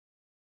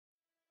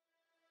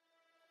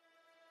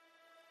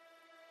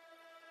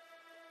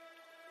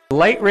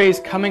light rays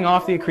coming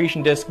off the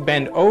accretion disk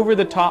bend over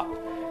the top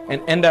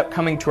and end up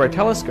coming to our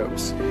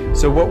telescopes.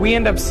 So what we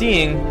end up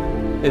seeing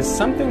is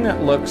something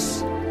that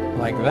looks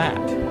like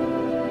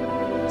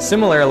that.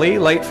 Similarly,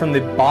 light from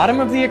the bottom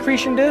of the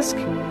accretion disk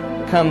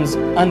comes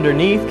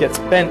underneath, gets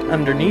bent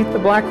underneath the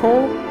black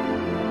hole,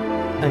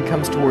 and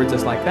comes towards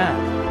us like that.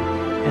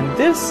 And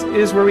this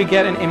is where we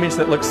get an image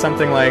that looks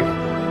something like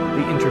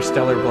the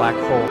interstellar black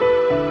hole.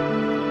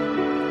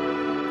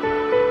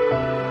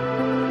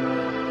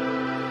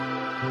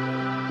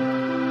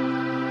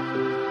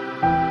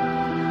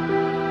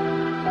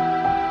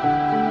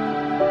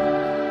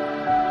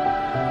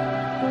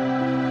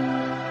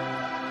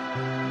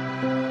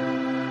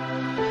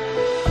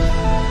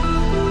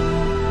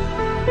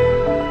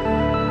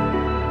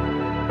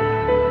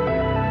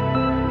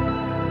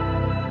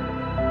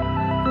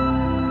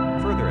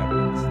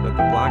 That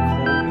the black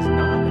hole is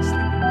not a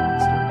sleeping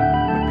monster,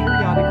 but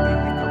periodically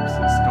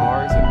encompasses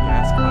stars and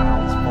gas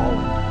clouds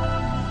falling.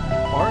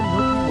 Our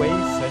Milky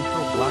Way's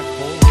central black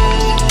hole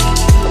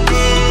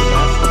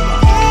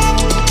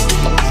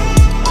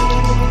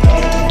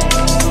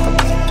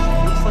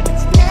looks like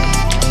it's still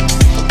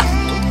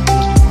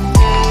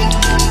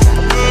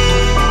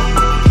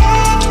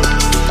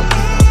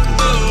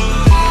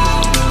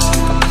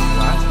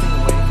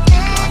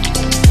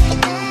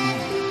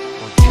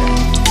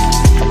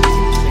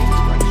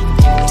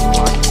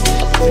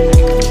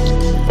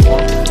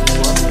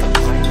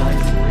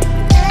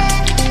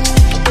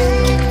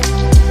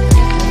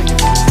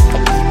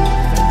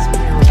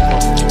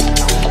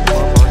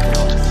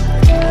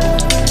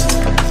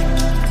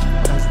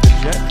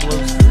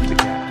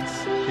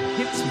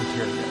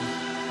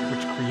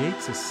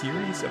a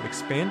series of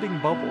expanding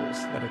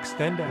bubbles that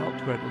extend out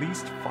to at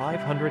least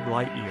 500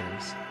 light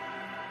years.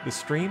 The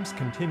streams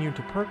continue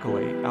to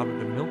percolate out of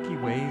the Milky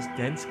Way's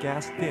dense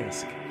gas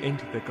disk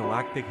into the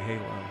galactic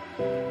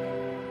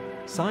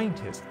halo.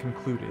 Scientists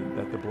concluded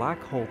that the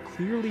black hole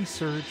clearly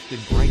surged in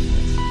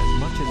brightness as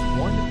much as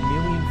 1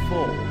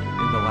 millionfold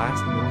in the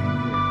last million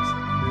years.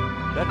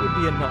 That would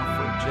be enough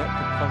for a jet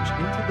to punch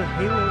into the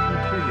halo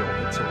material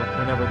that surrounds.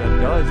 Whenever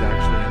that does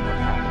actually end up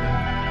happening,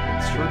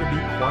 it's sure to be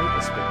quite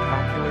a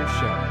spectacular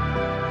show.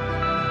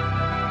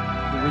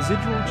 The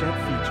residual jet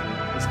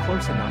feature is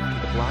close enough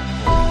to the black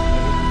hole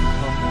that it will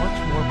become much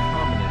more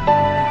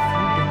prominent